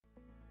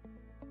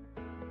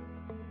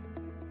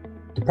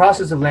The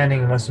process of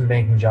landing investment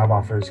banking job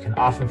offers can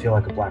often feel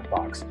like a black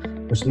box,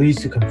 which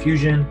leads to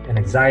confusion and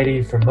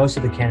anxiety for most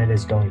of the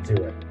candidates going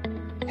through it.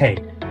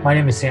 Hey, my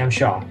name is Sam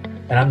Shaw,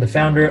 and I'm the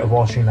founder of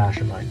Wall Street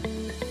Mastermind.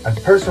 I've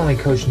personally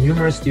coached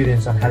numerous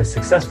students on how to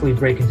successfully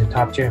break into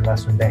top-tier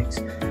investment banks,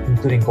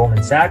 including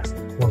Goldman Sachs,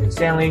 Morgan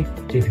Stanley,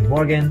 JP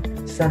Morgan,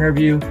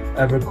 Centerview,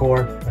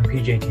 Evercore, and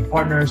PJT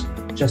Partners,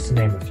 just to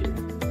name a few.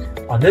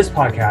 On this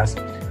podcast,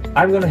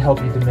 I'm going to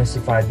help you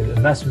demystify the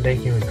investment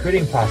banking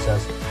recruiting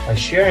process by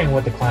sharing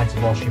what the clients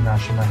of Wall Street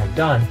Mastermind have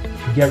done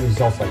to get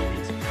results like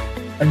these.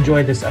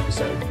 Enjoy this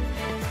episode.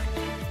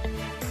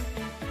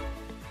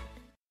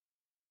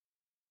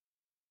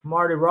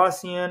 Marty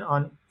Rossian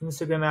on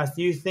Instagram asked,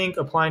 do you think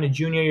applying to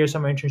junior year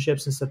summer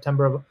internships in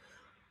September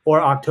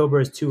or October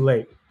is too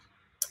late?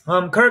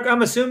 Kirk,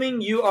 I'm assuming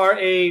you are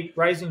a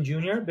rising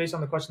junior based on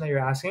the question that you're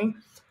asking.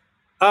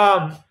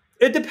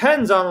 It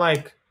depends on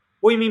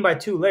what you mean by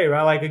too late,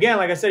 right? Like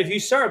I said, if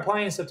you start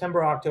applying in September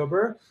or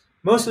October,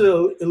 most of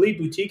the elite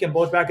boutique and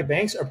bulge bracket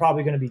banks are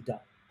probably going to be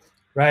done,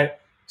 right?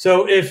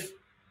 So if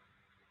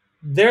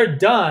they're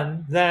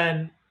done,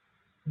 then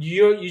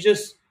you're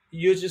just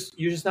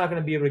not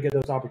going to be able to get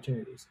those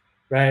opportunities,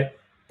 right?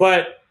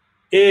 But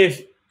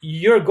if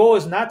your goal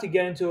is not to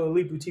get into an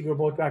elite boutique or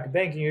bulge bracket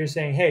bank, and you're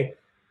saying, hey,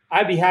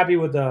 I'd be happy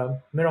with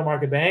a middle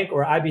market bank,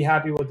 or I'd be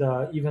happy with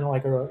even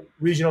like a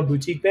regional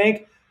boutique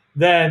bank,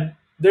 then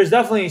there's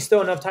definitely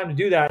still enough time to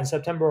do that in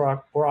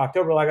September or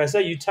October. Like I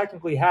said, you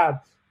technically have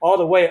all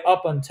the way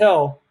up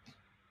until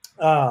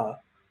the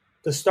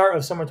start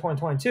of summer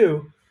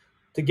 2022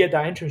 to get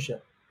that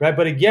internship, right?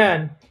 But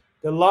again,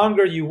 the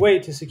longer you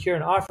wait to secure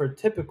an offer,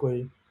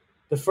 typically,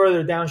 the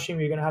further downstream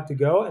you're going to have to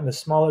go and the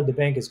smaller the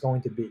bank is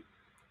going to be,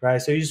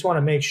 right? So you just want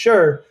to make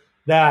sure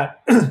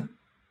that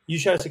you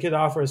try to secure the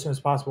offer as soon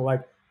as possible.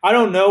 Like, I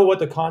don't know what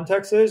the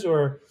context is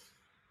or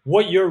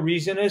what your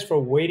reason is for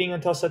waiting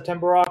until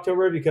September or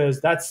October,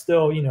 because that's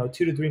still, 2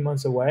 to 3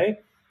 months away.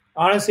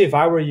 Honestly, if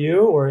I were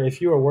you or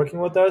if you were working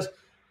with us,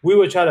 we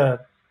would try to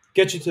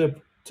get you to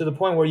the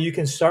point where you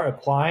can start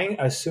applying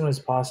as soon as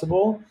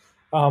possible,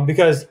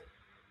 because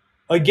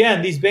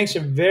again, these banks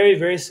are very,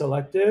 very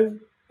selective.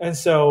 And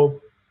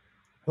so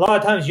a lot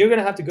of times you're going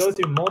to have to go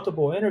through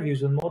multiple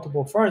interviews with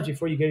multiple firms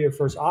before you get your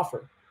first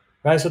offer,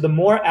 right? So the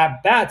more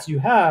at-bats you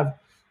have,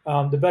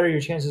 the better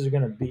your chances are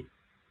going to be,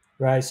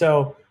 right?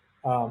 So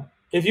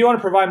if you want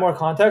to provide more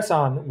context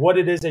on what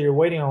it is that you're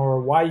waiting on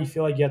or why you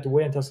feel like you have to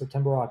wait until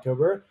September or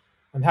October,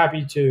 I'm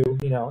happy to,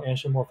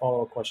 answer more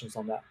follow-up questions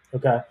on that.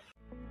 Okay.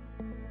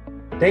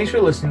 Thanks for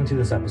listening to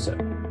this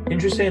episode.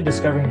 Interested in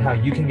discovering how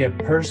you can get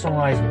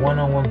personalized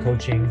one-on-one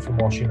coaching from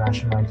Wall Street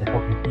Mastermind to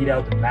help you beat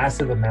out the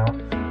massive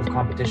amount of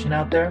competition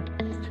out there?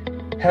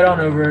 Head on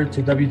over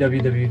to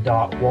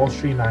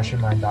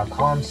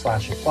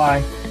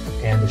www.wallstreetmastermind.com/apply,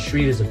 and the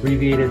street is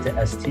abbreviated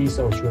to ST,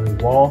 so it's really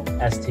wall,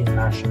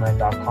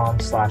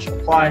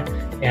 stmastermind.com/apply,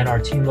 and our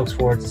team looks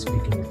forward to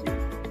speaking with you.